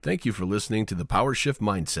Thank you for listening to the Power Shift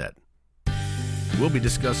Mindset. We'll be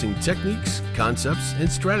discussing techniques, concepts,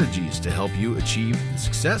 and strategies to help you achieve the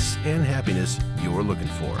success and happiness you're looking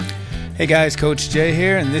for. Hey guys, Coach Jay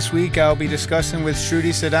here, and this week I'll be discussing with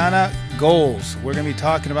Shruti Sadhana goals. We're going to be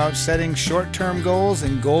talking about setting short-term goals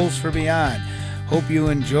and goals for beyond. Hope you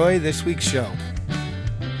enjoy this week's show.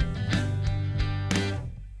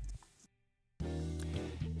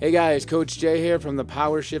 Hey guys, Coach Jay here from the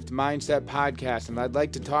Power Shift Mindset Podcast, and I'd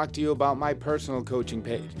like to talk to you about my personal coaching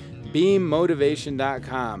page,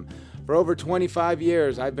 BeamMotivation.com. For over 25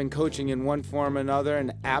 years, I've been coaching in one form or another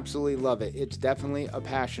and absolutely love it. It's definitely a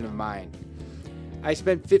passion of mine. I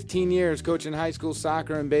spent 15 years coaching high school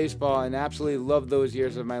soccer and baseball and absolutely loved those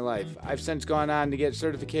years of my life. I've since gone on to get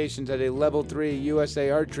certifications as a Level 3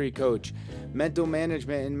 USA Archery coach, mental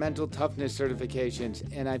management and mental toughness certifications,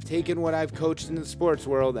 and I've taken what I've coached in the sports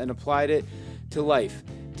world and applied it to life.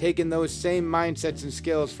 Taking those same mindsets and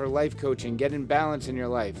skills for life coaching, getting balance in your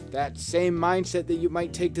life. That same mindset that you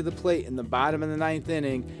might take to the plate in the bottom of the ninth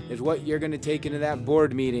inning is what you're going to take into that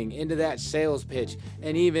board meeting, into that sales pitch,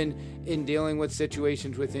 and even in dealing with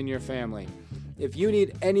situations within your family. If you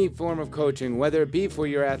need any form of coaching, whether it be for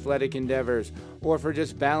your athletic endeavors or for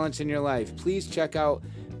just balance in your life, please check out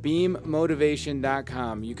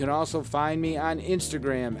BeamMotivation.com. You can also find me on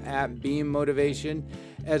Instagram at BeamMotivation,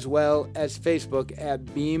 as well as Facebook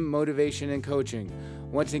at Beam Motivation and Coaching.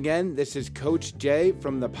 Once again, this is Coach Jay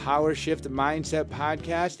from the Power Shift Mindset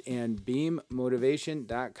Podcast and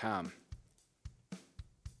BeamMotivation.com.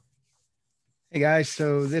 Hey guys,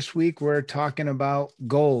 so this week we're talking about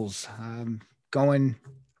goals. Going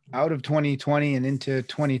out of 2020 and into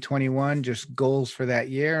 2021, just goals for that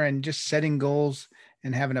year and just setting goals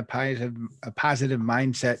and having a positive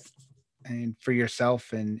mindset and for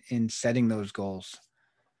yourself and in setting those goals.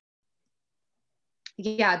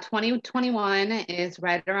 Yeah, 2021 is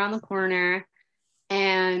right around the corner,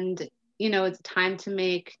 and it's time to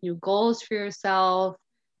make new goals for yourself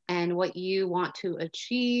and what you want to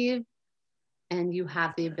achieve, and you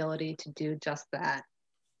have the ability to do just that.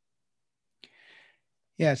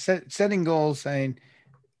 Yeah, setting goals. I mean,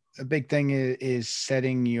 a big thing is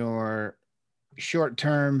setting your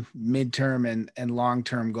short-term, mid-term, and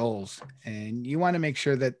long-term goals. And you want to make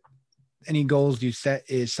sure that any goals you set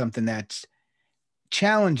is something that's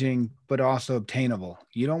challenging, but also obtainable.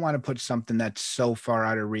 You don't want to put something that's so far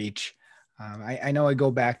out of reach. I know I go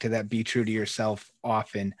back to that, be true to yourself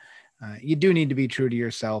often. You do need to be true to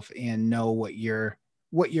yourself and know what you're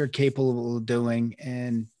capable of doing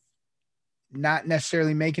and not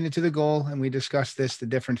necessarily making it to the goal. And we discussed this, the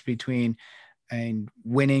difference between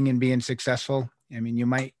winning and being successful. I mean, you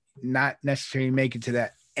might not necessarily make it to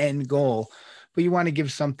that end goal, but you want to give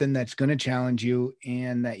something that's going to challenge you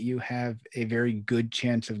and that you have a very good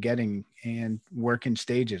chance of getting, and work in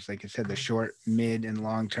stages. Like I said, the short, mid, and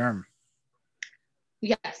long term.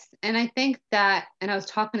 Yes. And I think that, and I was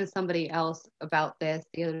talking to somebody else about this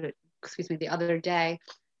the other day,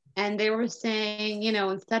 and they were saying,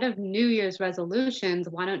 instead of New Year's resolutions,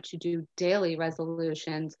 why don't you do daily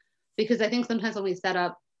resolutions? Because I think sometimes when we set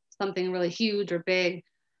up something really huge or big,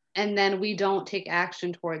 and then we don't take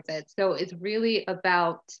action towards it. So it's really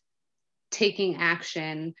about taking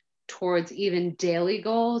action towards even daily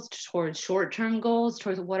goals, towards short-term goals,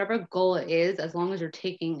 towards whatever goal it is. As long as you're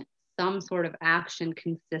taking some sort of action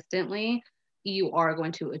consistently, you are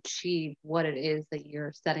going to achieve what it is that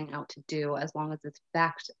you're setting out to do, as long as it's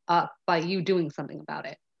backed up by you doing something about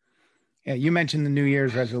it. Yeah, you mentioned the New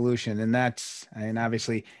Year's resolution, and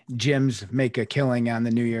obviously gyms make a killing on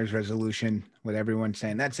the New Year's resolution with everyone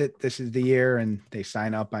saying, that's it, this is the year, and they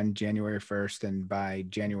sign up on January 1st, and by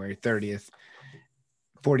January 30th,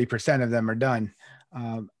 40% of them are done.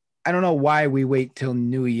 I don't know why we wait till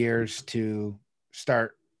New Year's to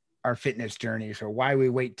start our fitness journeys, or why we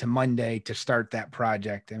wait to Monday to start that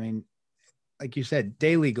project. I mean, like you said,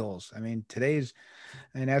 daily goals. I mean,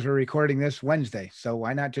 and as we're recording this, Wednesday. So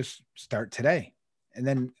why not just start today? And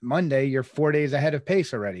then Monday, you're 4 days ahead of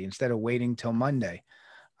pace already, instead of waiting till Monday.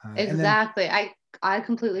 Exactly. I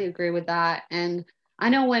completely agree with that. And I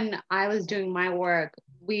know when I was doing my work,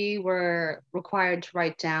 we were required to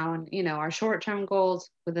write down, our short-term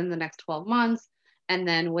goals within the next 12 months, and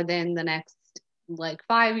then within the next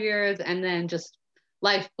 5 years, and then just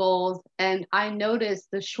life goals. And I noticed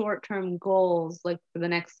the short-term goals, for the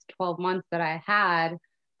next 12 months that I had,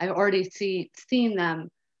 I've already seen them,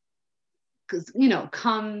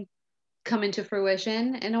 come into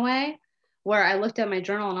fruition in a way, where I looked at my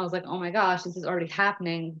journal and I was like, oh my gosh, this is already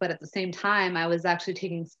happening. But at the same time, I was actually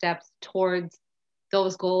taking steps towards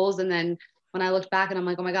those goals. And then when I looked back and I'm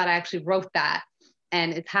like, oh my God, I actually wrote that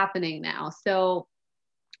and it's happening now. So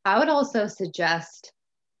I would also suggest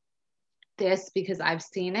this, because I've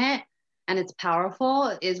seen it and it's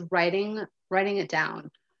powerful, is writing it down.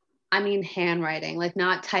 I mean, handwriting, like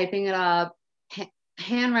not typing it up,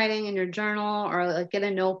 handwriting in your journal, or like get a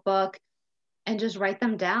notebook and just write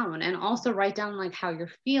them down. And also write down like how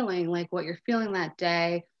you're feeling, like what you're feeling that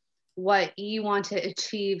day, what you want to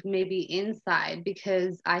achieve maybe inside,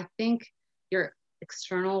 because I think your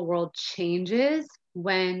external world changes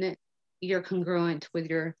when you're congruent with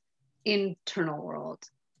your internal world.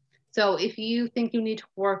 So if you think you need to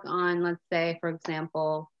work on, let's say, for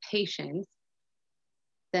example, patience,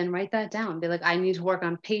 then write that down. Be like, I need to work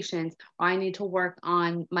on patience, or I need to work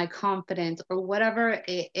on my confidence, or whatever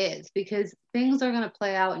it is, because things are going to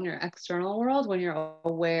play out in your external world when you're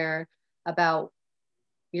aware about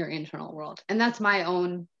your internal world. And that's my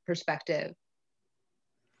own perspective.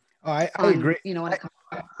 Oh, I agree. You know, when it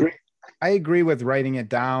comes I agree with writing it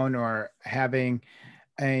down or having,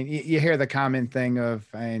 and you hear the common thing of,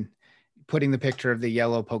 and putting the picture of the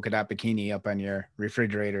yellow polka dot bikini up on your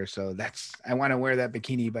refrigerator. So I want to wear that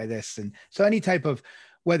bikini by this. And so any type of,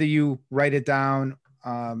 whether you write it down,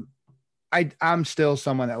 I'm still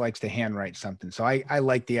someone that likes to handwrite something. So I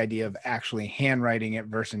like the idea of actually handwriting it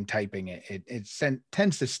versus typing it. It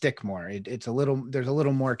tends to stick more. There's a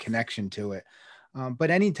little more connection to it. But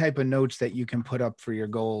any type of notes that you can put up for your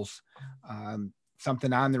goals,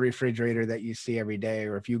 something on the refrigerator that you see every day,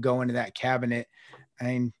 or if you go into that cabinet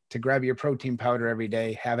and to grab your protein powder every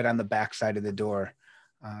day, have it on the back side of the door.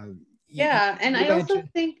 And I also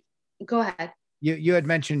think, go ahead. You had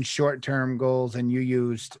mentioned short-term goals, and you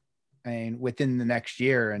used, and within the next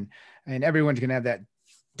year, and everyone's going to have that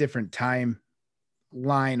different time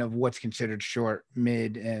line of what's considered short,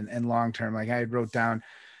 mid, and long-term. Like I wrote down,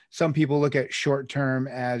 some people look at short-term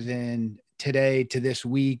as in today to this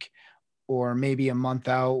week, or maybe a month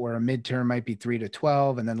out, where a midterm might be 3 to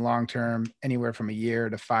 12, and then long-term anywhere from a year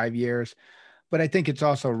to 5 years. But I think it's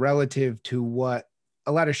also relative to what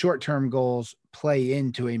a lot of short-term goals play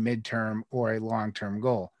into a midterm or a long-term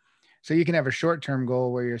goal. So you can have a short-term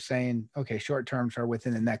goal where you're saying, okay, short terms are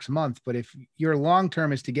within the next month. But if your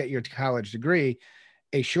long-term is to get your college degree,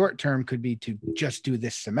 a short-term could be to just do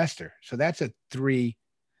this semester. So that's a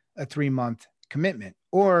 3-month commitment.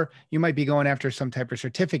 Or you might be going after some type of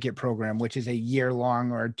certificate program, which is a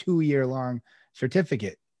year-long or a 2-year-long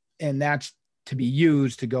certificate. And that's to be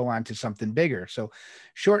used to go on to something bigger. So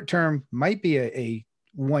short-term might be a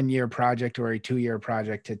 1-year project or a 2-year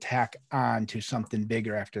project to tack on to something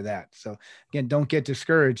bigger after that. So again, don't get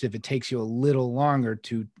discouraged if it takes you a little longer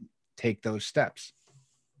to take those steps.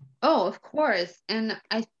 Oh, of course. And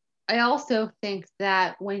I also think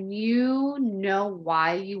that when you know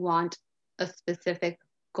why you want a specific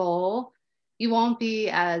goal, you won't be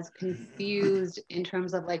as confused in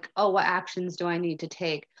terms of like, oh, what actions do I need to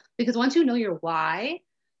take? Because once you know your why,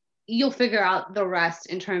 you'll figure out the rest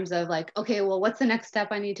in terms of like, okay, well, what's the next step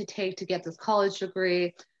I need to take to get this college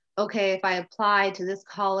degree? Okay, if I apply to this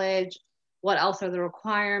college, what else are the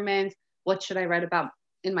requirements? What should I write about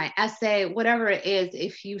in my essay? Whatever it is,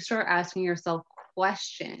 if you start asking yourself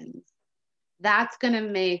questions, that's going to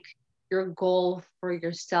make your goal for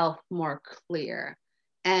yourself more clear.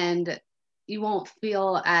 And you won't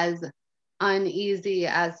feel as uneasy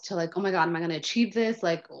as to like, oh my God, am I going to achieve this?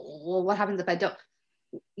 Like, well, what happens if I don't?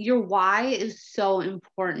 Your why is so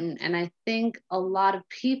important. And I think a lot of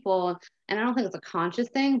people, and I don't think it's a conscious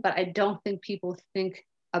thing, but I don't think people think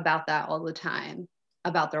about that all the time,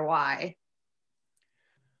 about their why.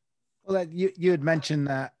 Well, that you had mentioned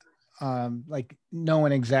that, like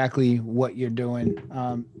knowing exactly what you're doing.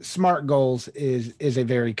 SMART goals is a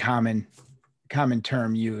very common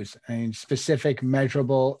term used. I mean, specific,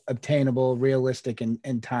 measurable, obtainable, realistic,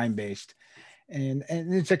 and time-based. And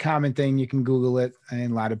it's a common thing. You can Google it,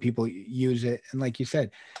 and a lot of people use it. And like you said,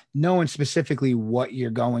 knowing specifically what you're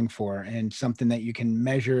going for, and something that you can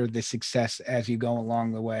measure the success as you go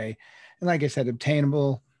along the way. And like I said,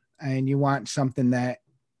 obtainable, and you want something that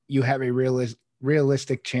you have a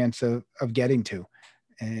realistic chance of getting to.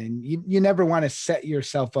 And you never want to set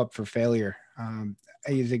yourself up for failure.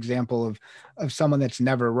 I use example of someone that's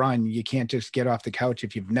never run. You can't just get off the couch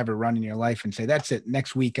if you've never run in your life and say, that's it,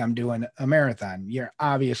 next week I'm doing a marathon. You're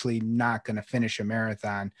obviously not going to finish a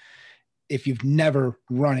marathon if you've never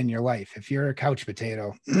run in your life, if you're a couch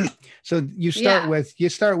potato. So you start with,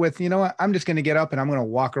 you know what, I'm just going to get up and I'm going to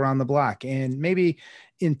walk around the block. And maybe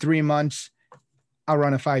in 3 months, I'll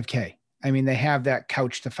run a 5K. I mean, they have that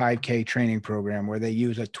couch to 5K training program where they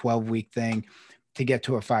use a 12-week thing to get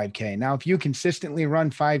to a 5K. Now, if you consistently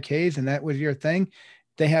run 5Ks and that was your thing,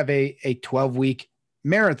 they have a 12-week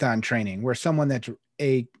marathon training where someone that's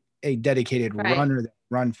a dedicated runner that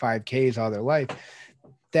run 5Ks all their life,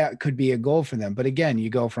 that could be a goal for them. But again, you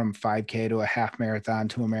go from 5K to a half marathon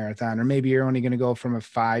to a marathon, or maybe you're only going to go from a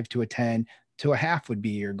 5 to a 10 to a half would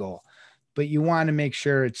be your goal. But you want to make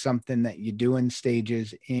sure it's something that you do in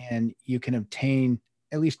stages and you can obtain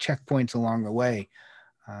at least checkpoints along the way.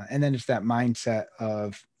 And then it's that mindset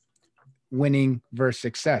of winning versus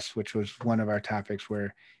success, which was one of our topics,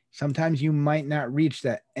 where sometimes you might not reach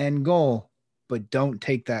that end goal, but don't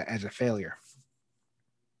take that as a failure.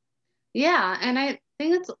 Yeah. And I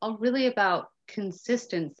think it's really about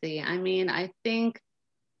consistency. I mean, I think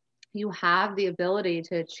you have the ability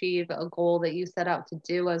to achieve a goal that you set out to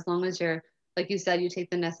do, as long as you're, like you said, you take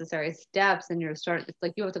the necessary steps and it's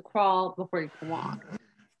like you have to crawl before you can walk.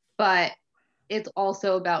 But it's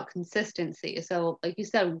also about consistency. So like you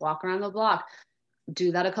said, walk around the block,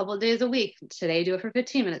 do that a couple of days a week. Today, do it for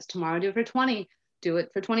 15 minutes. Tomorrow, do it for 20. Do it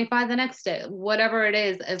for 25 the next day. Whatever it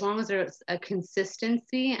is, as long as there's a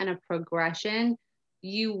consistency and a progression,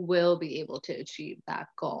 you will be able to achieve that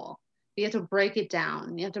goal. You have to break it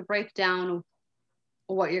down. You have to break down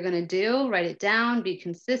what you're going to do, write it down, be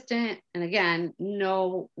consistent. And again,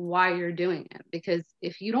 know why you're doing it. Because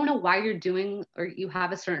if you don't know why you're doing, or you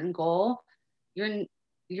have a certain goal,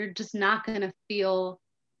 you're just not going to feel,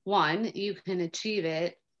 one, you can achieve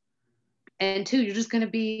it. And two, you're just going to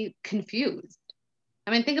be confused.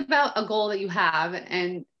 I mean, think about a goal that you have.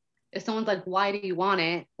 And if someone's like, why do you want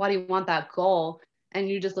it? Why do you want that goal? And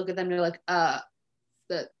you just look at them and you're like,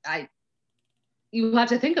 you have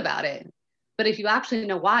to think about it. But if you actually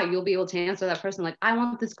know why, you'll be able to answer that person like, I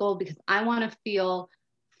want this goal because I want to feel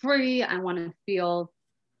free. I want to feel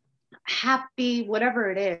happy, whatever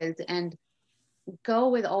it is. And go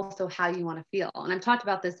with also how you want to feel. And I've talked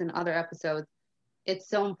about this in other episodes. It's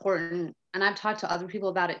so important. And I've talked to other people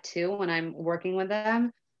about it too when I'm working with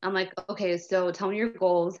them. I'm like, okay, so tell me your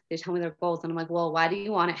goals. They tell me their goals. And I'm like, well, why do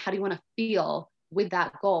you want it? How do you want to feel with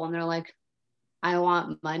that goal? And they're like, I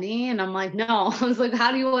want money. And I'm like, no. I was like,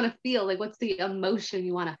 how do you want to feel? Like, what's the emotion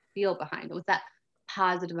you want to feel behind it? What's that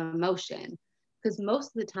positive emotion? Because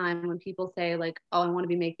most of the time when people say like, oh, I want to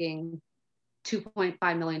be making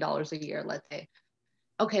 $2.5 million a year, let's say.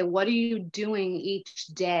 Okay, what are you doing each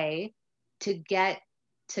day to get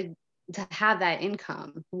to have that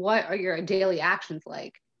income? What are your daily actions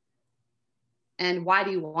like? And why do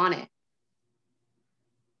you want it?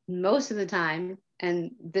 Most of the time,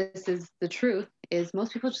 and this is the truth, is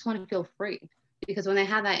most people just want to feel free. Because when they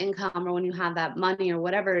have that income, or when you have that money, or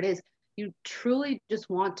whatever it is, you truly just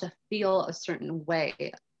want to feel a certain way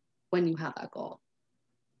when you have that goal.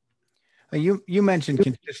 You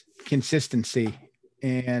mentioned consistency,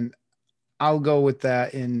 and I'll go with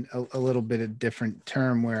that in a little bit of different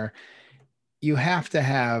term, where you have to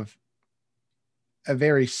have a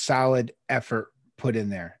very solid effort put in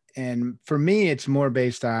there. And for me, it's more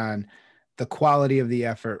based on the quality of the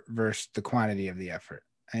effort versus the quantity of the effort.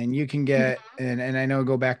 And you can get, and I know,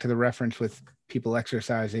 go back to the reference with people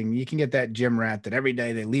exercising, you can get that gym rat that every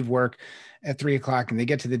day they leave work at 3:00 and they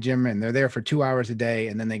get to the gym and they're there for 2 hours a day,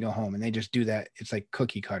 and then they go home and they just do that. It's like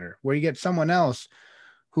cookie cutter. Where you get someone else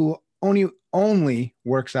who only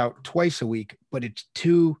works out twice a week, but it's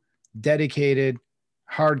 2 dedicated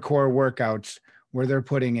hardcore workouts where they're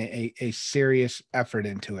putting a serious effort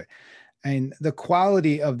into it. And the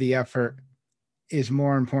quality of the effort is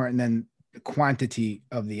more important than the quantity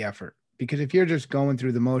of the effort. Because if you're just going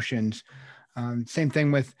through the motions, same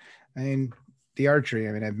thing with, the archery.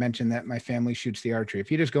 I mean, I've mentioned that my family shoots the archery. If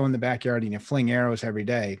you just go in the backyard and you fling arrows every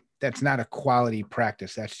day, that's not a quality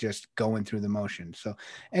practice. That's just going through the motions. So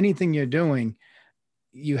anything you're doing,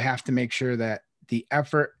 you have to make sure that the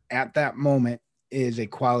effort at that moment is a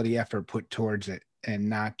quality effort put towards it, and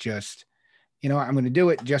not just, I'm going to do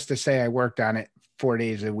it just to say I worked on it 4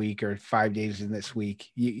 days a week or 5 days in this week.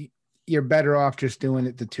 You're better off just doing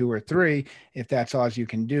it the 2 or 3 if that's all you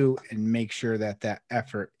can do, and make sure that that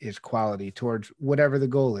effort is quality towards whatever the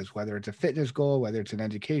goal is, whether it's a fitness goal, whether it's an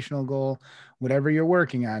educational goal, whatever you're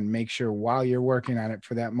working on. Make sure while you're working on it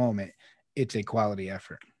for that moment, it's a quality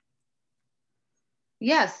effort.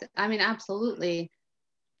 Yes, I mean, absolutely.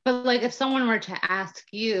 But like, if someone were to ask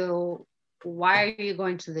you, why are you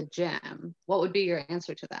going to the gym? What would be your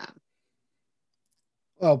answer to them?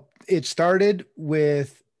 Well, it started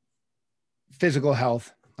with physical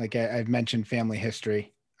health. Like I've mentioned, family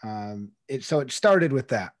history. So it started with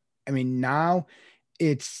that. I mean, now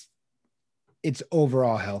it's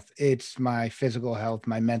overall health. It's my physical health,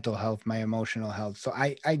 my mental health, my emotional health. So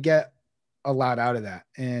I get a lot out of that.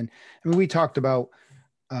 And I mean, we talked about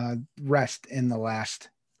rest in the last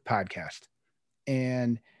podcast.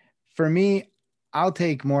 And for me, I'll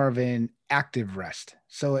take more of an active rest.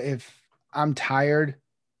 So if I'm tired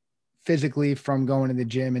physically from going to the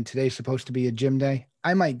gym and today's supposed to be a gym day,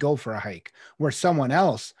 I might go for a hike, where someone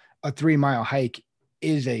else, a 3 mile hike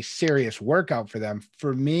is a serious workout for them.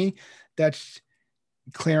 For me, that's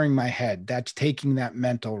clearing my head. That's taking that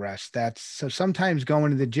mental rest. That's so sometimes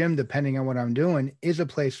going to the gym, depending on what I'm doing, is a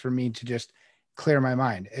place for me to just clear my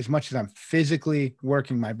mind. As much as I'm physically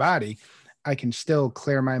working my body, I can still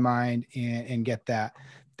clear my mind and get that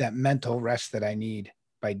mental rest that I need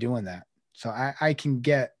by doing that. So I can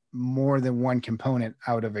get more than one component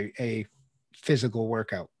out of a physical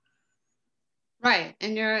workout. Right.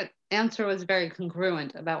 And your answer was very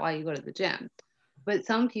congruent about why you go to the gym. But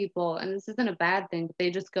some people, and this isn't a bad thing, but they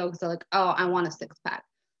just go because they're like, oh, I want a six pack.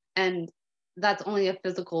 And that's only a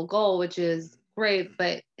physical goal, which is great.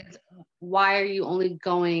 But it's, why are you only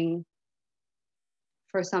going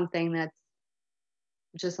for something that's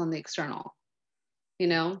just on the external? You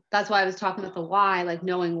know, that's why I was talking about the why, like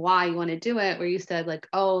knowing why you want to do it, where you said like,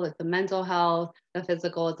 oh, like the mental health, the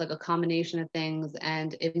physical, it's like a combination of things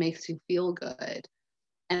and it makes you feel good.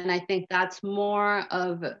 And I think that's more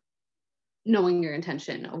of knowing your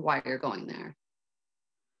intention of why you're going there.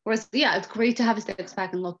 Whereas, yeah, it's great to have a six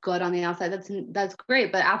pack and look good on the outside. That's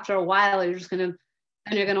great. But after a while, you're gonna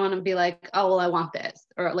want to be like, oh, well, I want this,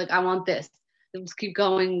 or like, I want this. You'll just keep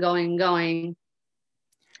going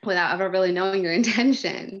without ever really knowing your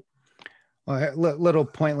intention. Well, little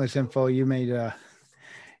pointless info. You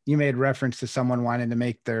made reference to someone wanting to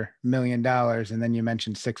make their $1 million, and then you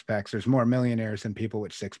mentioned six packs. There's more millionaires than people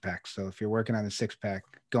with six packs. So if you're working on the six pack,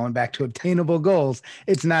 going back to obtainable goals,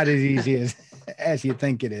 it's not as easy as you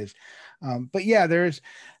think it is. But yeah, there's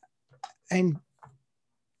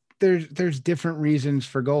different reasons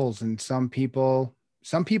for goals, and some people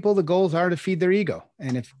the goals are to feed their ego.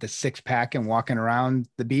 And if the six pack and walking around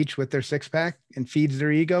the beach with their six pack and feeds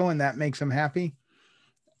their ego and that makes them happy.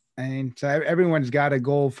 And so everyone's got a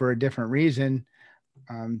goal for a different reason.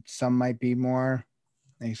 Some might be more,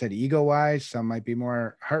 like you said, ego wise, some might be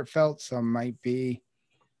more heartfelt, some might be,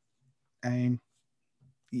 I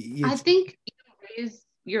think you raise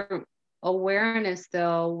your awareness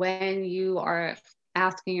though when you are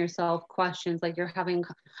asking yourself questions, like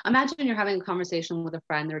imagine you're having a conversation with a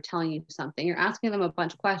friend, they're telling you something, you're asking them a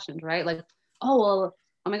bunch of questions, right? Like, oh, well,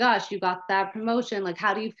 oh my gosh, you got that promotion. Like,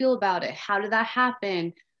 how do you feel about it? How did that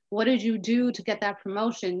happen? What did you do to get that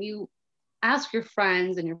promotion? You ask your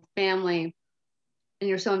friends and your family, and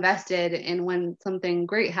you're so invested in when something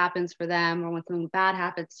great happens for them or when something bad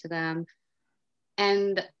happens to them.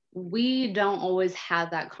 And we don't always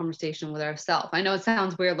have that conversation with ourselves. I know it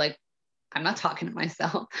sounds weird, like I'm not talking to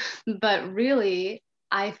myself, but really,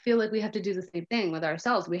 I feel like we have to do the same thing with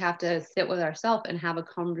ourselves. We have to sit with ourselves and have a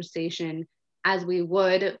conversation as we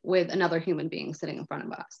would with another human being sitting in front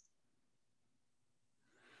of us.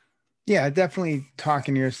 Yeah, definitely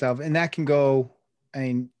talking to yourself. And that can go, I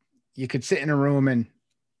mean, you could sit in a room and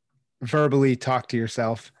verbally talk to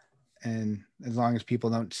yourself. And as long as people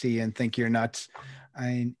don't see you and think you're nuts,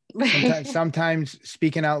 I mean, sometimes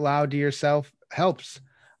speaking out loud to yourself helps.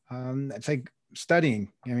 It's like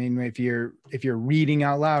studying. I mean, if you're reading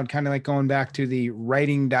out loud, kind of like going back to the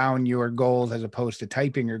writing down your goals as opposed to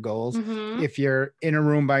typing your goals. Mm-hmm. If you're in a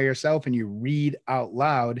room by yourself and you read out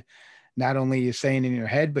loud, not only you're saying in your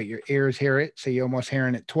head, but your ears hear it. So you're almost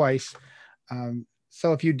hearing it twice.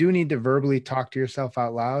 So if you do need to verbally talk to yourself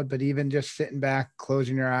out loud, but even just sitting back,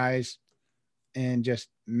 closing your eyes and just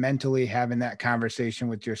mentally having that conversation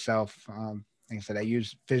with yourself. Like I said, I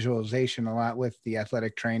use visualization a lot with the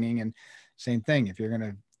athletic training, and same thing. If you're going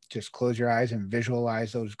to just close your eyes and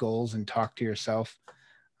visualize those goals and talk to yourself,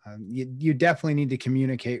 you definitely need to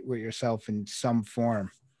communicate with yourself in some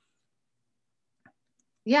form.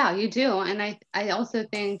 Yeah, you do. And I also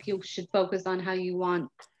think you should focus on how you want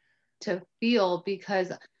to feel,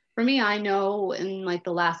 because for me, I know in like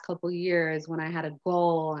the last couple of years when I had a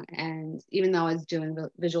goal, and even though I was doing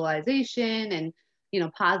visualization and,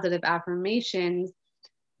 positive affirmations,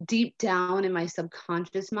 deep down in my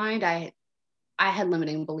subconscious mind, I had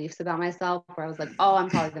limiting beliefs about myself where I was like, oh, I'm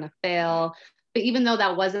probably going to fail. But even though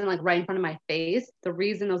that wasn't like right in front of my face, the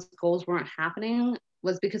reason those goals weren't happening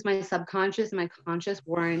was because my subconscious and my conscious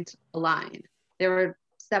weren't aligned. They were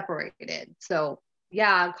separated. So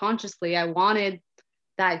yeah, consciously, I wanted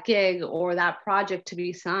that gig or that project to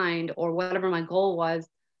be signed or whatever my goal was.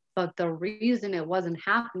 But the reason it wasn't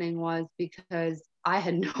happening was because I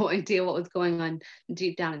had no idea what was going on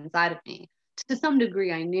deep down inside of me. To some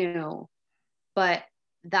degree, I knew, but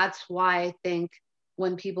that's why I think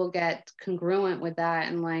when people get congruent with that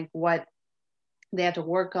and like what they have to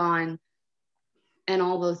work on and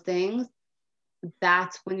all those things,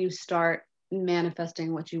 that's when you start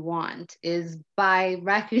manifesting what you want, is by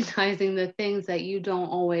recognizing the things that you don't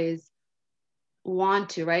always want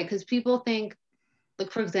to, right? Because people think,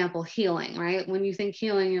 like, for example, healing, right? When you think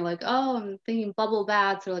healing, you're like, oh, I'm thinking bubble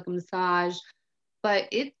baths or like a massage, but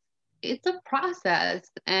it's a process.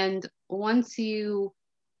 And once you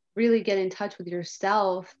really get in touch with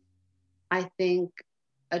yourself, I think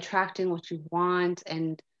attracting what you want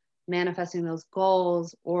and manifesting those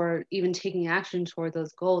goals, or even taking action toward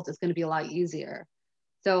those goals, is going to be a lot easier.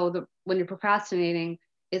 So when you're procrastinating,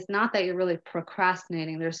 it's not that you're really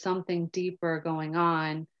procrastinating. There's something deeper going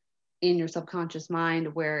on in your subconscious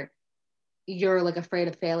mind where you're like afraid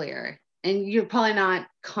of failure, and you're probably not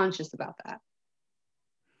conscious about that.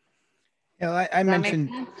 You know,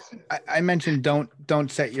 I mentioned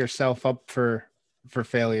don't set yourself up for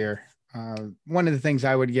failure. One of the things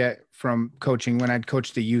I would get from coaching when I'd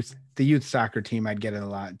coach the youth soccer team, I'd get it a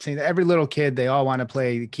lot. See, every little kid, they all want to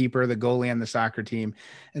play the keeper, the goalie on the soccer team,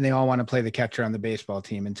 and they all want to play the catcher on the baseball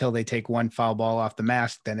team until they take one foul ball off the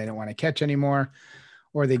mask. Then they don't want to catch anymore,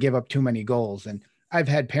 or they give up too many goals. And I've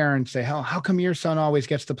had parents say, how come your son always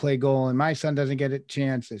gets to play goal and my son doesn't get a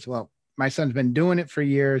chance? It's, well, my son's been doing it for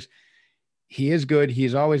years. He is good.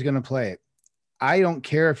 He's always going to play it. I don't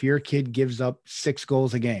care if your kid gives up 6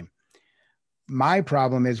 goals a game. My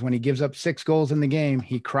problem is when he gives up 6 goals in the game,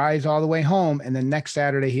 he cries all the way home, and then next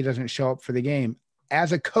Saturday he doesn't show up for the game.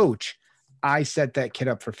 As a coach, I set that kid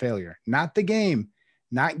up for failure. Not the game,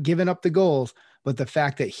 not giving up the goals, but the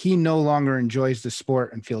fact that he no longer enjoys the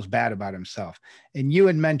sport and feels bad about himself. And you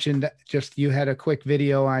had mentioned, you had a quick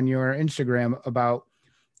video on your Instagram about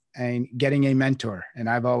and getting a mentor. And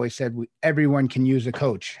I've always said everyone can use a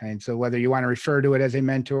coach. And so whether you want to refer to it as a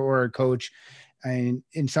mentor or a coach, and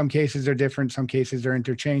in some cases they're different, some cases they're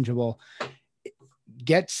interchangeable,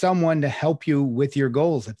 get someone to help you with your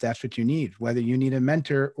goals if that's what you need, whether you need a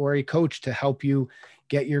mentor or a coach to help you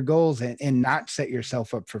get your goals and not set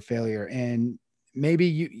yourself up for failure. And maybe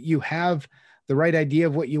you have the right idea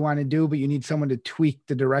of what you want to do, but you need someone to tweak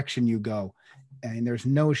the direction you go. And there's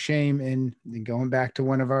no shame in going back to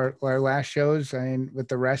one of our last shows and with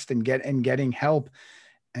the rest and getting help.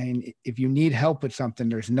 And if you need help with something,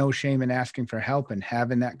 there's no shame in asking for help, and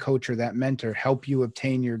having that coach or that mentor help you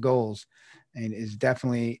obtain your goals and is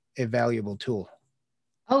definitely a valuable tool.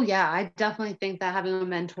 Oh yeah. I definitely think that having a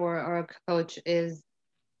mentor or a coach is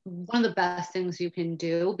one of the best things you can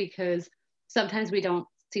do, because sometimes we don't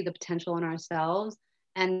see the potential in ourselves.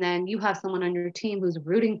 And then you have someone on your team who's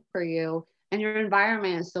rooting for you, and your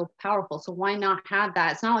environment is so powerful. So why not have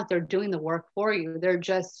that? It's not like they're doing the work for you. They're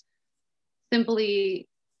just simply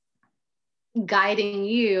guiding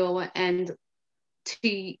you and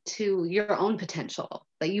to your own potential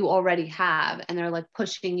that you already have. And they're like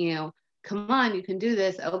pushing you, come on, you can do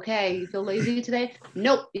this. Okay, you feel lazy today?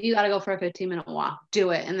 Nope, you got to go for a 15-minute walk. Do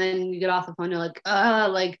it. And then you get off the phone, you're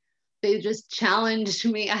like, they just challenged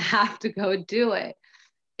me. I have to go do it.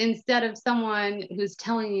 Instead of someone who's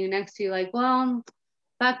telling you next to you, like, well,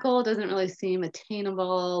 that goal doesn't really seem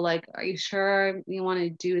attainable. Like, are you sure you want to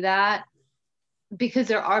do that? Because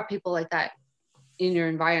there are people like that in your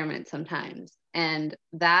environment sometimes, and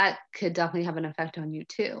that could definitely have an effect on you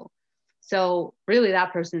too. So really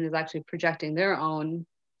that person is actually projecting their own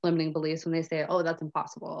limiting beliefs when they say, oh, that's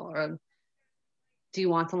impossible. Or do you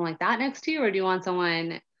want someone like that next to you? Or do you want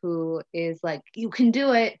someone who is like, you can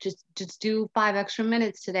do it, just do 5 extra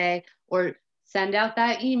minutes today, or send out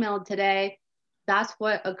that email today? That's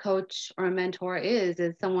what a coach or a mentor is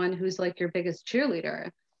someone who's like your biggest cheerleader,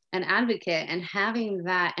 an advocate. And having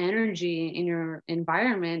that energy in your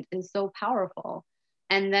environment is so powerful.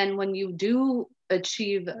 And then when you do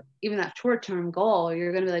achieve even that short-term goal,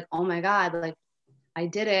 you're going to be like, oh my God, like I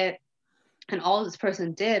did it. And all this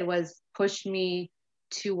person did was push me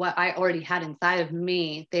to what I already had inside of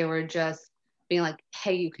me. They were just being like,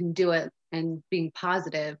 hey, you can do it, and being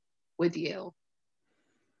positive with you.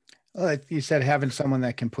 Well, like you said, having someone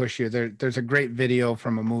that can push you. There's a great video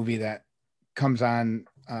from a movie that comes on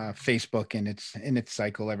Facebook, and it's in its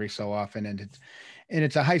cycle every so often. And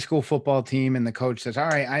it's a high school football team. And the coach says, all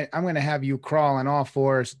right, I'm going to have you crawl on all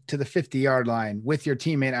fours to the 50-yard line with your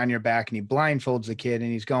teammate on your back. And he blindfolds the kid, and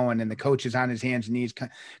he's going, and the coach is on his hands and knees.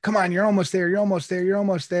 Come on, you're almost there. You're almost there. You're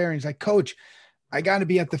almost there. And he's like, coach, I got to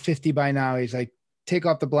be at the 50 by now. He's like, take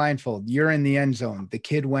off the blindfold. You're in the end zone. The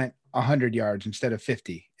kid went 100 yards instead of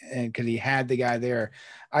 50. And because he had the guy there.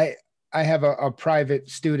 I have a private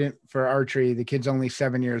student for archery. The kid's only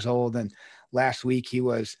 7 years old. And last week he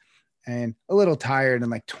was a little tired,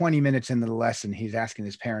 and like 20 minutes into the lesson, he's asking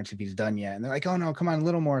his parents if he's done yet. And they're like, oh no, come on, a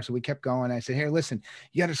little more. So we kept going. I said, here, listen,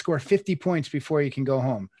 you got to score 50 points before you can go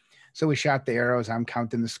home. So we shot the arrows. I'm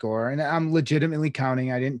counting the score, and I'm legitimately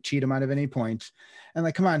counting. I didn't cheat him out of any points. And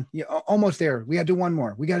like, come on, you almost there. We got to do one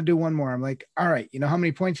more. We got to do one more. I'm like, all right, you know how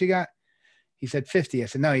many points you got? He said 50. I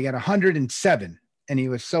said, no, you got 107. And he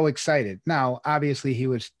was so excited. Now, obviously, he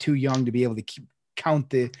was too young to be able to count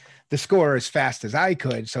the score as fast as I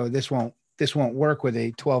could. So this won't work with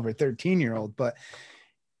a 12 or 13-year-old. But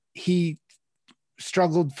he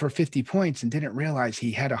struggled for 50 points and didn't realize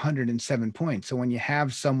he had 107 points. So when you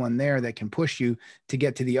have someone there that can push you to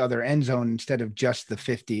get to the other end zone instead of just the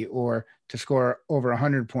 50, or to score over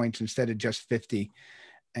 100 points instead of just 50,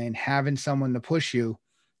 and having someone to push you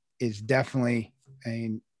is definitely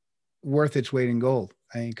worth its weight in gold.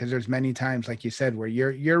 Because there's many times, like you said, where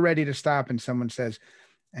you're ready to stop and someone says,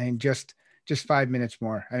 and just 5 minutes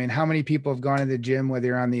more. I mean, how many people have gone to the gym, whether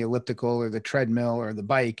you're on the elliptical or the treadmill or the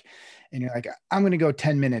bike, and you're like, I'm going to go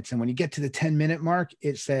 10 minutes. And when you get to the 10-minute mark,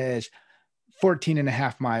 it says 14 and a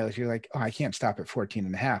half miles. You're like, oh, I can't stop at 14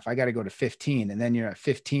 and a half. I got to go to 15. And then you're at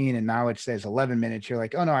 15 and now it says 11 minutes. You're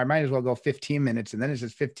like, oh no, I might as well go 15 minutes. And then it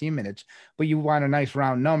says 15 minutes, but you want a nice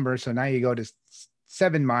round number. So now you go to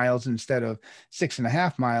 7 miles instead of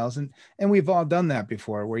 6.5 miles. And we've all done that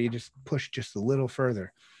before, where you just push just a little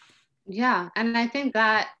further. Yeah. And I think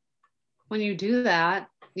that when you do that,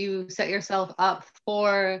 you set yourself up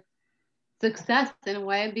for success in a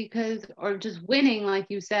way, because, or just winning, like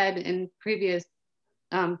you said in the previous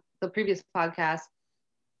podcast.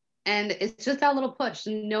 And it's just that little push,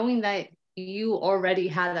 knowing that you already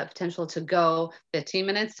had that potential to go 15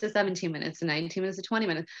 minutes to 17 minutes to 19 minutes to 20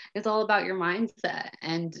 minutes. It's all about your mindset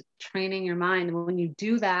and training your mind. And when you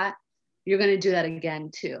do that, you're going to do that again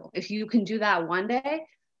too. If you can do that one day,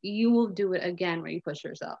 you will do it again, where you push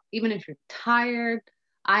yourself, even if you're tired.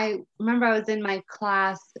 I remember I was in my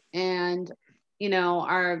class, and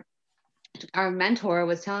our mentor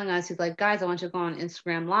was telling us, he's like, guys, I want you to go on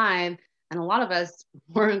Instagram Live. And a lot of us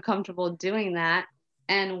weren't comfortable doing that.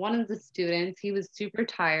 And one of the students, he was super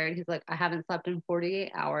tired. He's like, I haven't slept in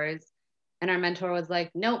 48 hours. And our mentor was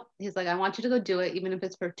like, nope. He's like, I want you to go do it, even if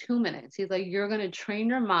it's for 2 minutes. He's like, you're going to train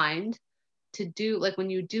your mind to do, like,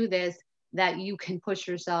 when you do this, that you can push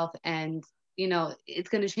yourself, and it's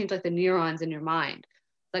going to change like the neurons in your mind,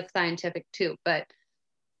 like scientific too. But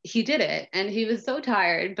he did it, and he was so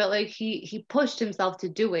tired, but like he pushed himself to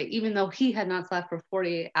do it, even though he had not slept for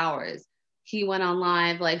 48 hours. He went on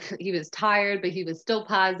live, like he was tired, but he was still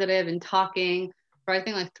positive and talking for, I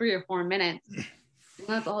think, like 3 or 4 minutes. And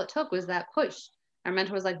that's all it took, was that push. Our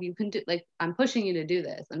mentor was like, you can do, like, I'm pushing you to do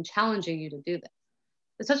this. I'm challenging you to do this.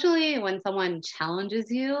 Especially when someone challenges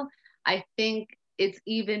you, I think it's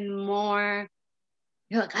even more,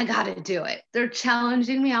 you're like, I got to do it. They're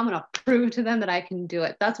challenging me. I'm going to prove to them that I can do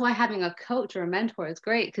it. That's why having a coach or a mentor is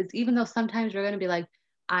great. Because even though sometimes you're going to be like,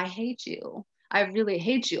 I hate you. I really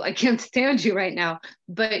hate you. I can't stand you right now.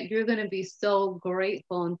 But you're going to be so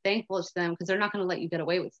grateful and thankful to them, because they're not going to let you get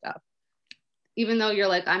away with stuff. Even though you're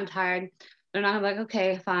like, I'm tired, they're not going to be like,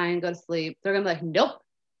 okay, fine, go to sleep. They're going to be like, nope,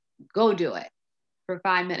 go do it for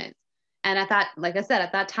 5 minutes. And at that, like I said,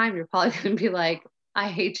 at that time, you're probably going to be like, I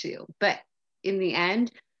hate you. But in the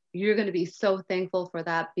end, you're going to be so thankful for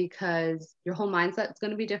that, because your whole mindset is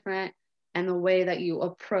going to be different. And the way that you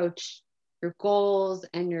approach your goals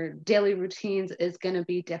and your daily routines is going to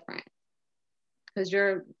be different, because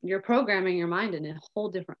you're programming your mind in a whole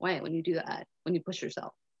different way when you do that, when you push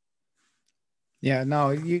yourself. Yeah,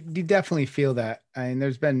 no, you definitely feel that. I mean,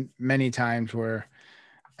 there's been many times where,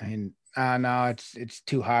 no, it's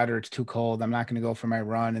too hot or it's too cold. I'm not going to go for my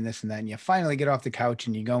run and this and that. And you finally get off the couch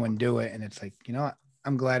and you go and do it. And it's like, you know what?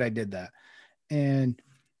 I'm glad I did that. And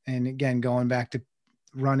again, going back to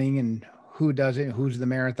running and who does it, who's the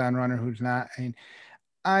marathon runner, who's not. I mean,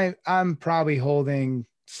 I'm probably holding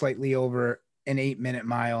slightly over an 8-minute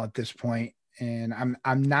mile at this point. And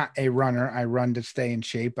I'm not a runner. I run to stay in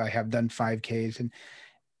shape. I have done 5Ks, and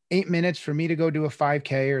 8 minutes for me to go do a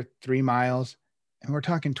 5K or 3 miles. And we're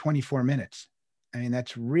talking 24 minutes. I mean,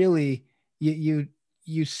 that's really, you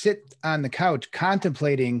sit on the couch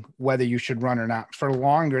contemplating whether you should run or not for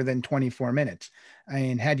longer than 24 minutes. I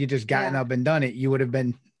mean, had you just gotten up and done it, you would have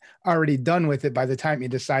been already done with it by the time you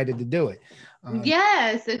decided to do it.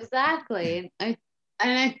 Yes, exactly.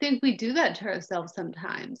 I think we do that to ourselves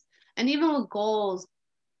sometimes. And even with goals,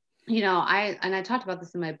 I talked about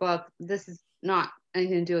this in my book. This is not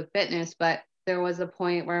anything to do with fitness, but there was a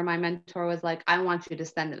point where my mentor was like, I want you to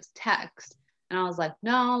send this text. And I was like,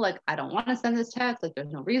 no, like, I don't want to send this text. Like,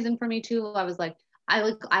 there's no reason for me to. I was like,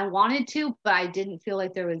 I wanted to, but I didn't feel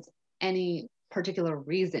like there was any particular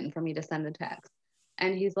reason for me to send the text.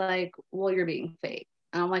 And he's like, well, you're being fake.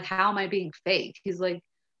 And I'm like, how am I being fake? He's like,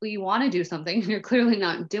 you want to do something, you're clearly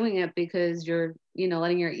not doing it because you're,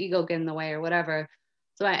 letting your ego get in the way or whatever.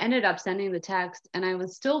 So I ended up sending the text, and I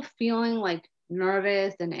was still feeling like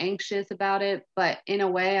nervous and anxious about it. But in a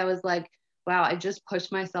way, I was like, wow, I just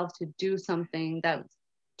pushed myself to do something that was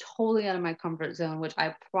totally out of my comfort zone, which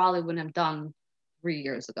I probably wouldn't have done 3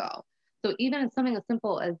 years ago. So even something as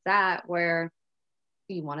simple as that, where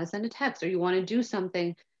you want to send a text or you want to do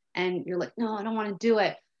something and you're like, no, I don't want to do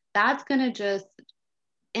it. That's going to just,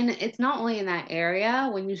 and it's not only in that area.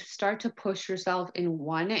 When you start to push yourself in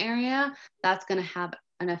one area, that's going to have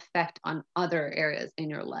an effect on other areas in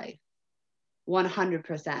your life.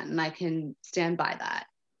 100%. And I can stand by that.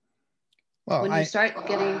 Well, when you start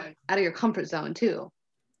getting out of your comfort zone too.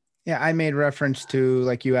 Yeah, I made reference to,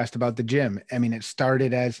 like you asked about the gym. I mean, it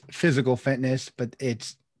started as physical fitness, but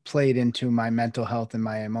it's played into my mental health and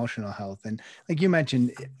my emotional health. And like you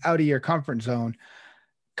mentioned, out of your comfort zone,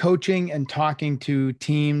 coaching and talking to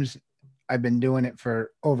teams, I've been doing it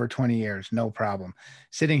for over 20 years, no problem.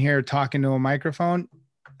 Sitting here talking to a microphone,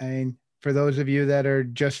 I mean, for those of you that are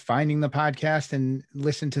just finding the podcast and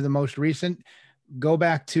listen to the most recent, go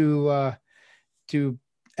back to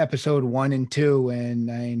episode 1 and 2.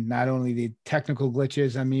 And not only the technical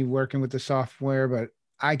glitches on me working with the software, but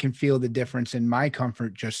I can feel the difference in my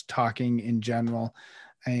comfort just talking in general.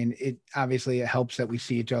 And it obviously it helps that we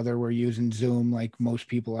see each other. We're using Zoom like most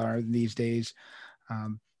people are these days.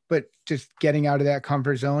 But just getting out of that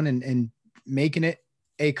comfort zone and making it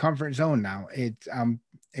a comfort zone now. I'm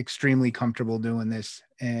extremely comfortable doing this.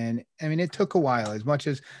 And I mean, it took a while. As much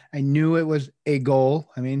as I knew it was a goal,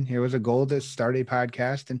 I mean, here was a goal to start a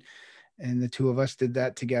podcast, and the two of us did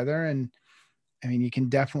that together. And I mean, you can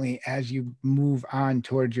definitely, as you move on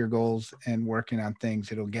towards your goals and working on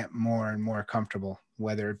things, it'll get more and more comfortable,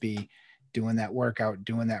 whether it be doing that workout,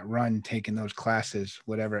 doing that run, taking those classes,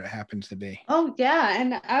 whatever it happens to be. Oh yeah.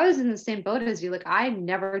 And I was in the same boat as you. Like, I've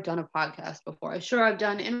never done a podcast before. Sure, I've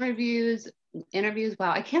done interviews.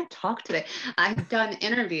 Wow, I can't talk today. I've done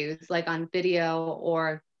interviews like on video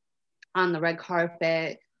or on the red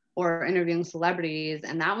carpet or interviewing celebrities.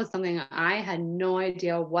 And that was something I had no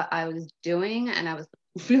idea what I was doing. And I was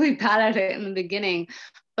really bad at it in the beginning.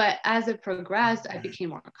 But as it progressed, I became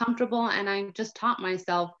more comfortable and I just taught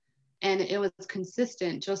myself. And it was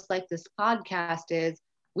consistent, just like this podcast is.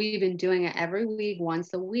 We've been doing it every week,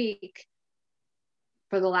 once a week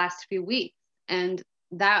for the last few weeks. And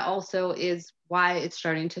that also is why it's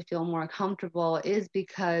starting to feel more comfortable, is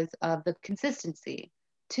because of the consistency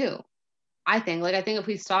too. I think if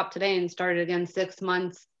we stopped today and started again 6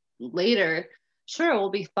 months later, sure, we'll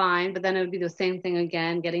be fine. But then it would be the same thing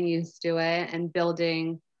again, getting used to it and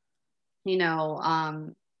building it all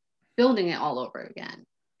over again.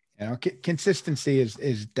 Consistency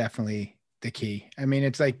is definitely the key. I mean,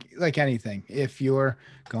 it's like anything. If you're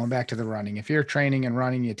going back to the running, if you're training and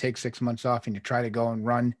running, you take 6 months off and you try to go and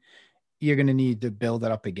run, you're going to need to build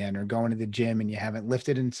it up again. Or going to the gym and you haven't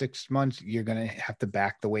lifted in 6 months, you're going to have to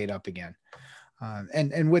back the weight up again.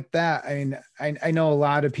 And with that, I mean, I know a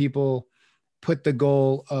lot of people put the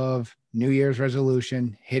goal of New Year's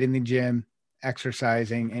resolution, hitting the gym,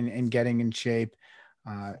 exercising and getting in shape.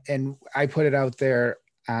 And I put it out there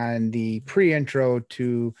on the pre-intro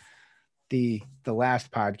to the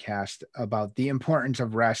last podcast about the importance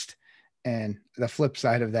of rest, and the flip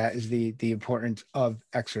side of that is the importance of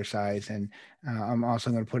exercise. And I'm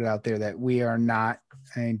also going to put it out there that we are not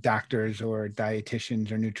doctors or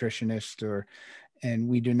dietitians or nutritionists, and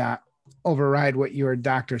we do not override what your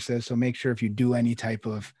doctor says. So make sure if you do any type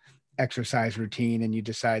of exercise routine and you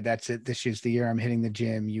decide that's it, this is the year I'm hitting the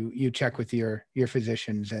gym, you check with your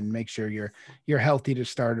physicians and make sure you're healthy to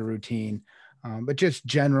start a routine. But just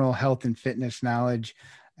general health and fitness knowledge.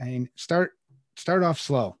 I mean, start off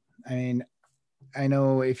slow. I mean, I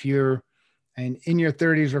know if you're in your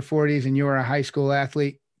 30s or 40s and you're a high school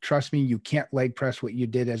athlete, trust me, you can't leg press what you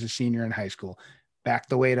did as a senior in high school. Back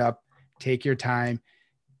the weight up, take your time,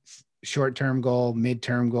 short-term goal,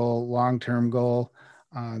 mid-term goal, long-term goal.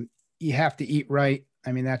 You have to eat right.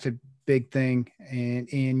 I mean, that's a big thing.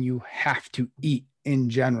 And you have to eat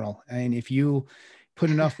in general. And if you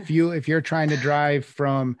put enough fuel, if you're trying to drive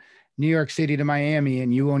from New York City to Miami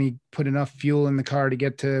and you only put enough fuel in the car to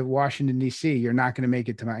get to Washington, D.C., you're not going to make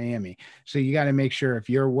it to Miami. So you got to make sure if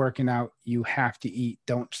you're working out, you have to eat.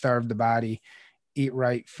 Don't starve the body. Eat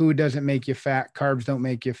right. Food doesn't make you fat. Carbs don't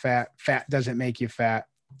make you fat. Fat doesn't make you fat.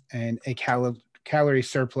 And a calorie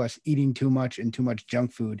surplus, eating too much and too much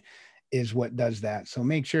junk food is what does that. So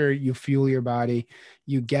make sure you fuel your body.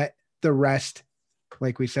 You get the rest,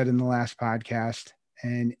 like we said in the last podcast,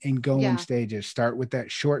 and go in stages. Start with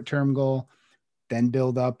that short-term goal, then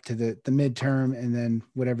build up to the midterm, and then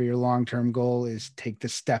whatever your long-term goal is, take the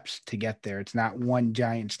steps to get there. It's not one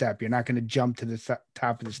giant step. You're not going to jump to the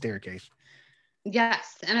top of the staircase.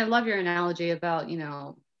 Yes. And I love your analogy about,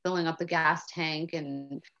 filling up the gas tank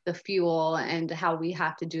and the fuel, and how we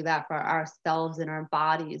have to do that for ourselves and our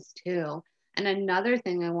bodies too. And another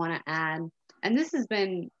thing I want to add, and this has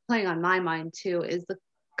been playing on my mind too, is the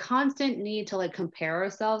constant need to like compare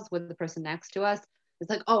ourselves with the person next to us. It's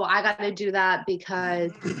like, oh, I got to do that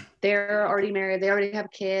because they're already married, they already have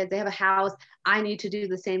kids, they have a house. I need to do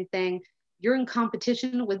the same thing. You're in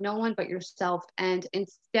competition with no one but yourself. And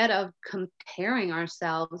instead of comparing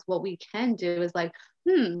ourselves, what we can do is like,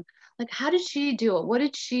 like, how did she do it? What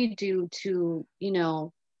did she do to,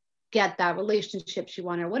 get that relationship she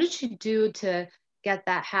wanted? What did she do to get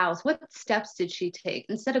that house? What steps did she take?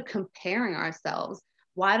 Instead of comparing ourselves,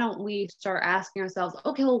 why don't we start asking ourselves,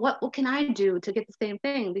 okay, well, what can I do to get the same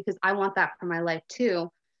thing? Because I want that for my life too.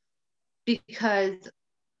 Because,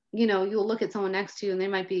 you'll look at someone next to you and they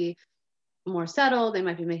might be more settled, they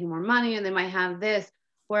might be making more money, and they might have this,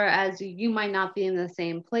 whereas you might not be in the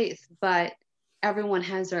same place. But everyone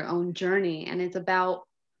has their own journey, and it's about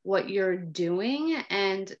what you're doing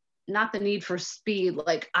and not the need for speed.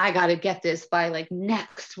 Like, I got to get this by like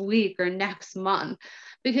next week or next month,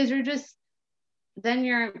 because then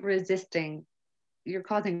you're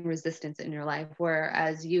causing resistance in your life.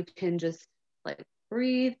 Whereas you can just like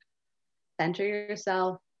breathe, center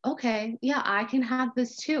yourself. Okay, yeah, I can have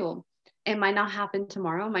this too. It might not happen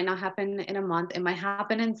tomorrow, it might not happen in a month, it might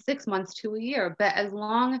happen in 6 months to a year. But as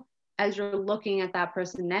long as you're looking at that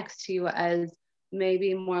person next to you as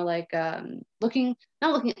maybe more like not looking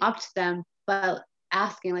up to them, but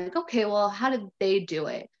asking like, okay, well, how did they do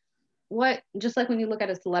it? Just like when you look at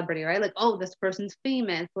a celebrity, right? Like, oh, this person's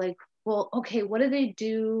famous. Like, well, okay, what do they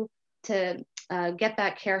do to get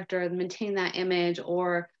that character, maintain that image,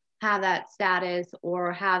 or have that status,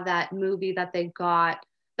 or have that movie that they got?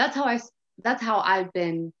 That's how I've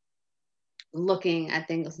been looking at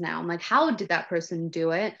things now. I'm like, how did that person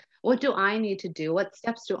do it? What do I need to do? What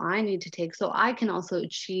steps do I need to take so I can also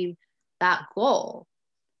achieve that goal?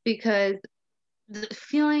 Because the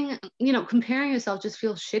feeling, comparing yourself just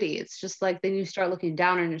feels shitty. It's just like, then you start looking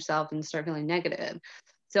down on yourself and start feeling negative.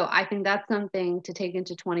 So I think that's something to take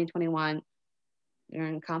into 2021. You're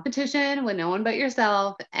in competition with no one but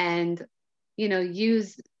yourself, and,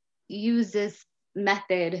 use this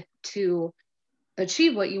method to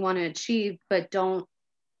achieve what you want to achieve, but don't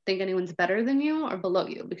think anyone's better than you or below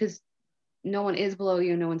you, because no one is below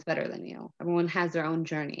you, no one's better than you. Everyone has their own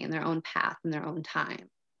journey and their own path and their own time.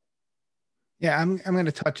 Yeah, I'm going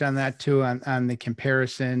to touch on that too, on the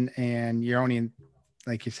comparison, and you're only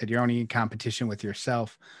like you said, you're only in competition with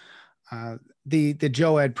yourself. The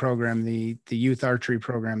Joe Ed program, the youth archery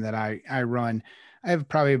program that I run, I have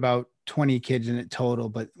probably about 20 kids in it total.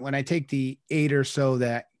 But when I take the 8 or so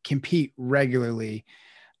that compete regularly,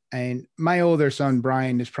 and my older son,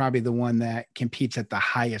 Brian, is probably the one that competes at the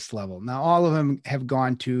highest level. Now, all of them have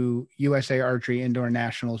gone to USA Archery Indoor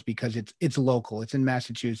Nationals because it's local. It's in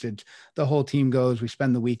Massachusetts. The whole team goes. We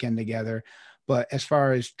spend the weekend together. But as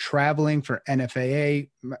far as traveling for NFAA,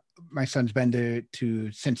 my son's been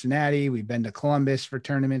to Cincinnati. We've been to Columbus for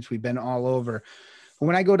tournaments. We've been all over. But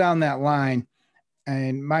when I go down that line,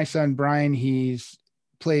 and my son, Brian,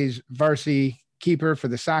 plays varsity keeper for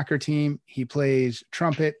the soccer team. He plays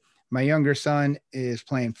trumpet. My younger son is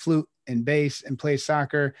playing flute and bass and plays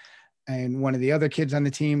soccer. And one of the other kids on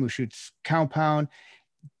the team who shoots compound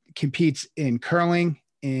competes in curling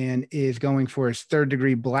and is going for his 3rd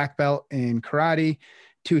degree black belt in karate.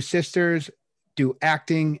 2 sisters do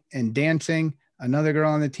acting and dancing. Another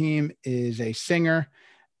girl on the team is a singer.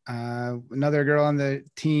 Another girl on the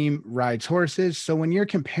team rides horses. So when you're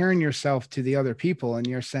comparing yourself to the other people and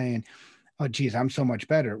you're saying, oh, geez, I'm so much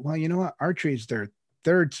better. Well, you know what? Archery is their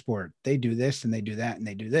 3rd sport. They do this and they do that and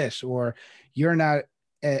they do this. Or you're not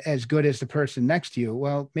as good as the person next to you.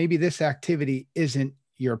 Well, maybe this activity isn't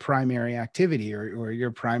your primary activity or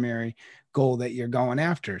your primary goal that you're going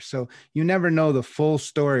after. So you never know the full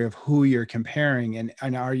story of who you're comparing,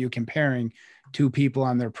 and are you comparing 2 people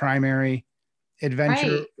on their primary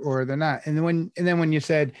adventure, right, or they're not. And then when you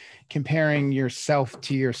said comparing yourself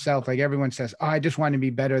to yourself, like everyone says, oh, I just want to be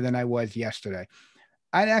better than I was yesterday.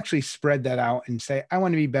 I'd actually spread that out and say, I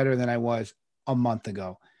want to be better than I was a month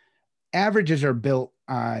ago. Averages are built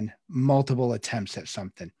on multiple attempts at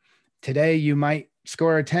something. Today, you might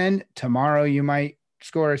score a 10. Tomorrow, you might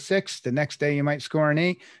score a 6. The next day, you might score an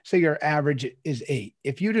 8. So your average is 8.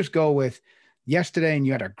 If you just go with yesterday and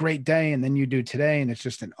you had a great day, and then you do today and it's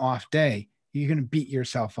just an off day, you're going to beat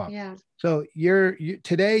yourself up. Yeah. So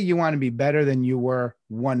today you want to be better than you were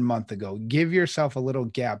 1 month ago. Give yourself a little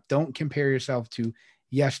gap. Don't compare yourself to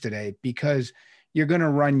yesterday, because you're going to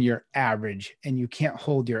run your average, and you can't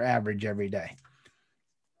hold your average every day.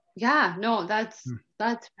 Yeah, no, that's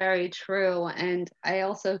very true. And I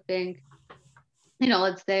also think,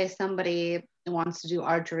 let's say somebody wants to do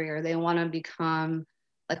archery, or they want to become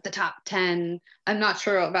like the top 10. I'm not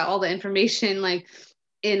sure about all the information like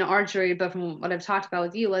in archery, but from what I've talked about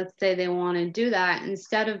with you, let's say they want to do that.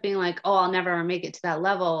 Instead of being like, oh, I'll never make it to that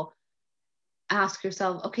level, ask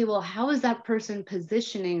yourself, okay, well, how is that person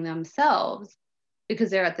positioning themselves? Because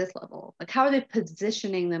they're at this level. Like, how are they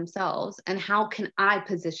positioning themselves, and how can I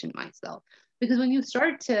position myself? Because when you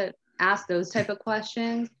start to ask those type of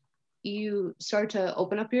questions, you start to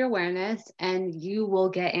open up your awareness, and you will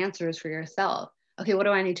get answers for yourself. Okay, what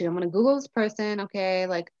do I need to do? I'm going to Google this person. Okay,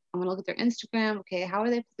 like I'm going to look at their Instagram. Okay, how are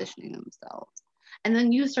they positioning themselves? And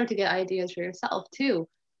then you start to get ideas for yourself too.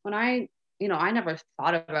 When I never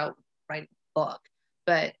thought about writing a book,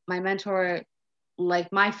 but my mentor,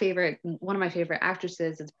 like one of my favorite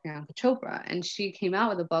actresses is Priyanka Chopra, and she came out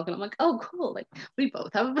with a book, and I'm like, oh, cool. Like, we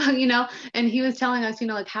both have a book, and he was telling us,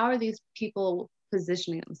 like, how are these people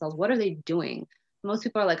positioning themselves? What are they doing? Most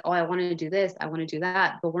people are like, oh, I want to do this, I want to do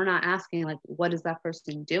that. But we're not asking, like, what is that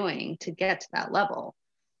person doing to get to that level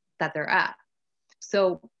that they're at?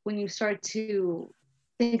 So when you start to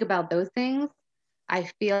think about those things,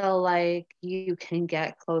 I feel like you can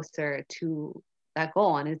get closer to that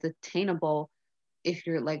goal, and it's attainable if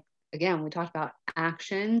you're like, again, we talked about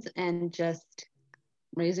actions and just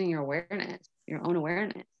raising your awareness, your own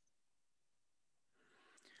awareness.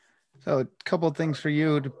 So a couple of things for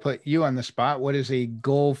you to put you on the spot. What is a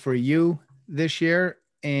goal for you this year?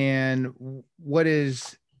 And what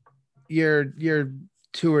is your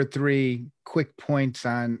 2 or 3 quick points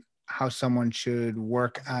on how someone should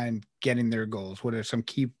work on getting their goals? What are some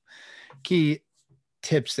key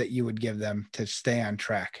tips that you would give them to stay on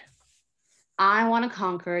track? I want to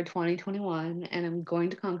conquer 2021, and I'm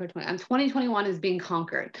going to conquer 2021 is being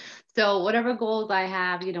conquered. So whatever goals I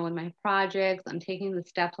have, in my projects, I'm taking the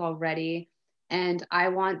steps already, and I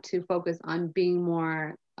want to focus on being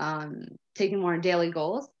more, taking more daily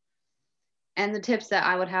goals. And the tips that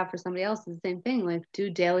I would have for somebody else is the same thing, like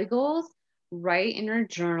do daily goals, write in your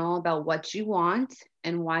journal about what you want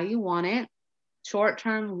and why you want it, short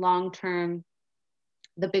term, long term,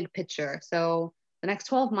 the big picture. So the next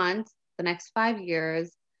 12 months, the next 5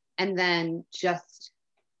 years, and then just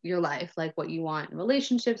your life, like what you want in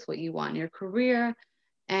relationships, what you want in your career,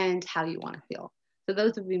 and how you want to feel. So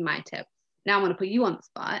those would be my tips. Now I'm going to put you on the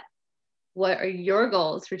spot. What are your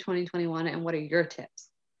goals for 2021, and what are your tips?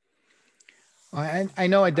 Well, I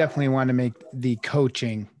know I definitely want to make the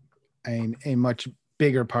coaching a much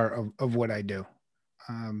bigger part of what I do.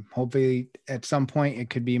 Hopefully at some point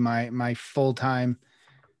it could be my full-time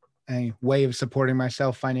way of supporting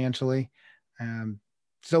myself financially.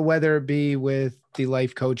 So whether it be with the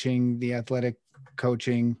life coaching, the athletic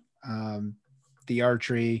coaching, the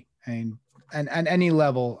archery, and any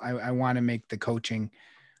level, I want to make the coaching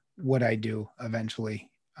what I do eventually,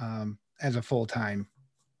 as a full-time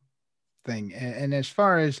thing. And as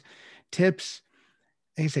far as tips,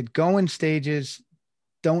 like I said, go in stages.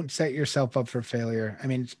 Don't set yourself up for failure. I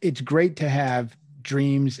mean, it's great to have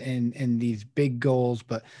dreams and these big goals,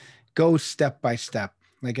 but go step by step.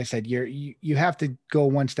 Like I said, you have to go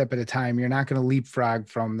one step at a time. You're not going to leapfrog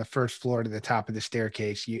from the first floor to the top of the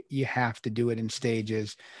staircase. You have to do it in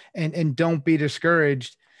stages, and don't be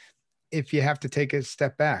discouraged if you have to take a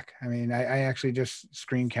step back. I mean, I actually just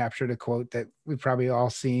screen captured a quote that we've probably all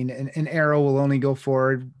seen. An arrow will only go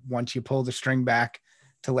forward once you pull the string back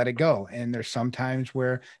to let it go. And there's some times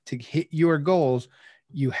where to hit your goals,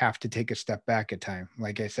 you have to take a step back at time.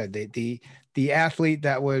 Like I said, the athlete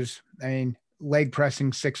that was, leg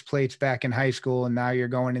pressing 6 plates back in high school, and now you're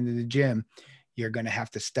going into the gym, you're going to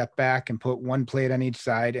have to step back and put 1 plate on each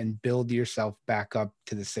side and build yourself back up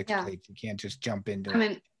to the 6 plates. You can't just jump into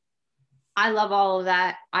it. I love all of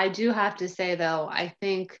that. I do have to say though, I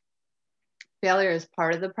think failure is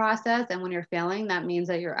part of the process. And when you're failing, that means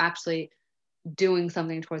that you're actually doing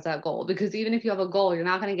something towards that goal, because even if you have a goal, you're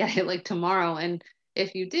not going to get it like tomorrow. And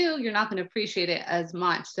if you do, you're not going to appreciate it as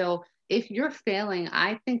much. So if you're failing,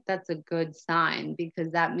 I think that's a good sign,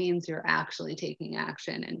 because that means you're actually taking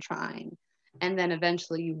action and trying. And then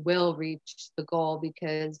eventually you will reach the goal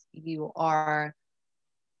because you are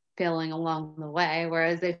failing along the way.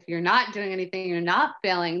 Whereas if you're not doing anything, you're not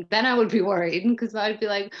failing, then I would be worried, because I'd be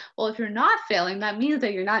like, well, if you're not failing, that means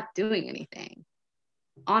that you're not doing anything.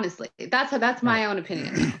 Honestly, that's my own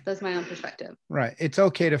opinion. That's my own perspective. Right. It's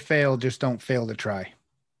okay to fail. Just don't fail to try.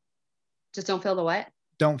 Just don't fail the what?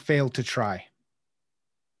 Don't fail to try.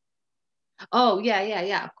 Oh,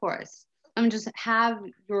 yeah, of course. I mean, just have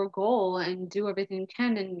your goal and do everything you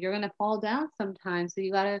can, and you're going to fall down sometimes. So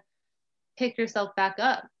you got to pick yourself back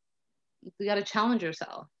up. You got to challenge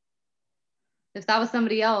yourself. If that was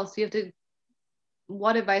somebody else,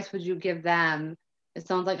 what advice would you give them? If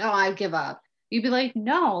someone's like, oh, I give up. You'd be like,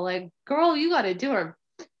 no, like, girl, you got to do it.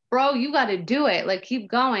 Bro, you got to do it. Like, keep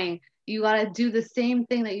going. You got to do the same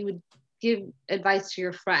thing that you would give advice to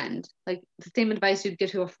your friend. Like the same advice you'd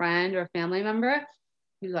give to a friend or a family member.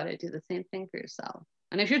 You got to do the same thing for yourself.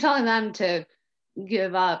 And if you're telling them to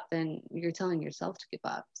give up, then you're telling yourself to give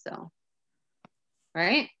up. So,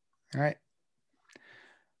 right? All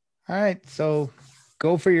right. So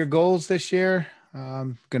go for your goals this year.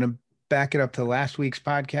 I'm going to back it up to last week's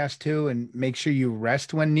podcast too, and make sure you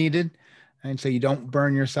rest when needed. And so you don't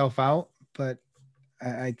burn yourself out. But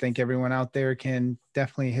I think everyone out there can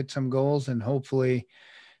definitely hit some goals, and hopefully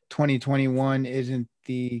 2021 isn't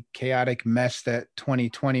the chaotic mess that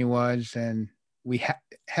 2020 was. And we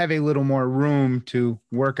have a little more room to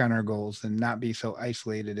work on our goals and not be so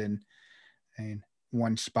isolated in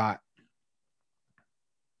one spot.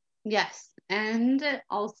 Yes. And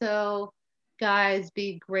also, guys,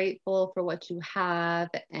 be grateful for what you have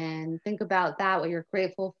and think about that, what you're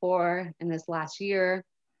grateful for in this last year.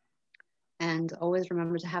 And always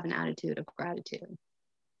remember to have an attitude of gratitude.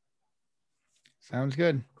 Sounds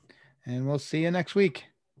good. And we'll see you next week.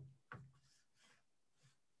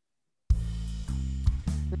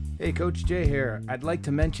 Hey, Coach Jay here. I'd like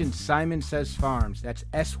to mention Simon Says Farms. That's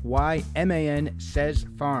SYMAN Says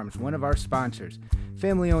Farms, one of our sponsors.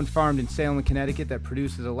 Family-owned farm in Salem, Connecticut that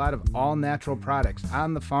produces a lot of all-natural products.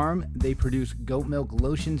 On the farm, they produce goat milk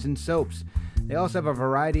lotions and soaps. They also have a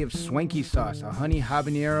variety of swanky sauce, a honey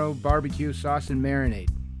habanero barbecue sauce and marinade.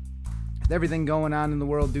 With everything going on in the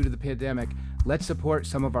world due to the pandemic, let's support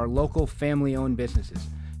some of our local family-owned businesses.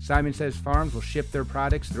 Simon Says Farms will ship their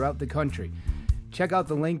products throughout the country. Check out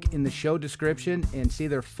the link in the show description and see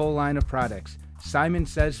their full line of products.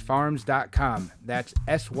 SimonSaysFarms.com. That's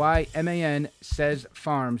SYMAN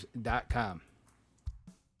saysfarms.com.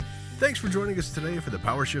 Thanks for joining us today for the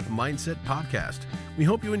PowerShift Mindset Podcast. We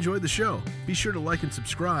hope you enjoyed the show. Be sure to like and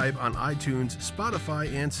subscribe on iTunes,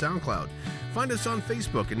 Spotify, and SoundCloud. Find us on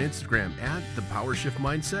Facebook and Instagram at The PowerShift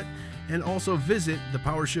Mindset, and also visit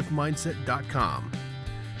thepowershiftmindset.com.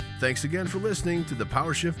 Thanks again for listening to the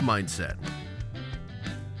PowerShift Mindset.